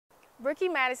Brookie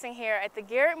Madison here at the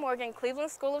Garrett Morgan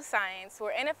Cleveland School of Science,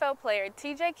 where NFL player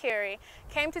TJ Carrie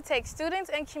came to take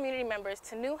students and community members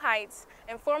to new heights,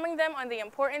 informing them on the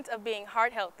importance of being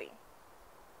heart healthy.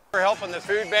 We're helping the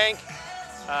food bank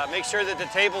make sure that the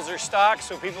tables are stocked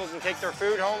so people can take their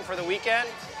food home for the weekend.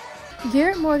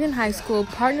 Garrett Morgan High School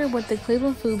partnered with the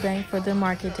Cleveland Food Bank for their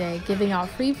market day, giving out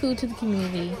free food to the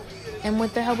community. And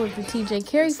with the help of the TJ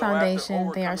Carrie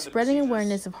Foundation, they are spreading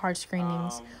awareness of heart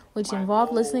screenings, which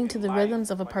involve listening to the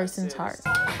rhythms of a person's heart.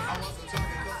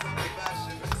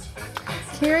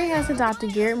 Carrie has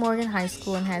adopted Garrett Morgan High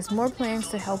School and has more plans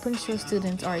to help ensure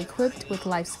students are equipped with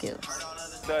life skills.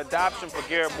 The adoption for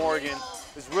Garrett Morgan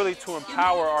is really to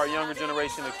empower our younger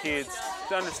generation of kids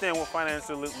to understand what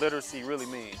financial literacy really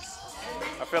means.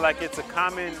 I feel like it's a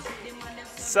common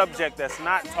subject that's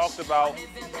not talked about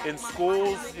in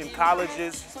schools, in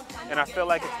colleges, and I feel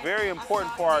like it's very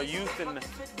important for our youth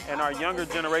and our younger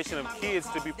generation of kids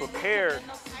to be prepared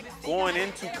going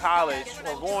into college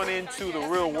or going into the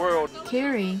real world.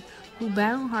 Carrie, who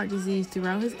battled heart disease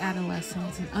throughout his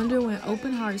adolescence and underwent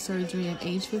open heart surgery at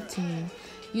age 15,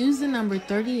 used the number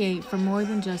 38 for more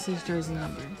than just his jersey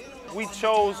number. We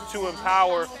chose to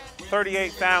empower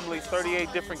 38 families,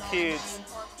 38 different kids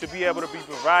to be able to be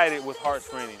provided with heart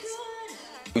screenings.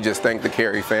 We just thank the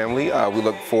Carrie family. We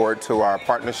look forward to our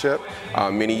partnership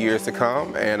many years to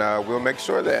come, and we'll make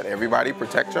sure that everybody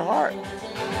protects your heart.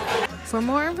 For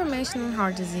more information on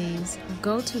heart disease,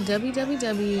 go to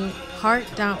www.heart.org.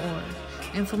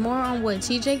 And for more on what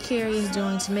TJ Carrie is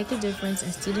doing to make a difference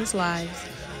in students' lives,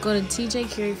 go to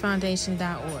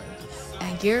tjcarriefoundation.org.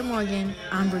 At Garrett Morgan,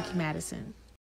 I'm Brookie Madison.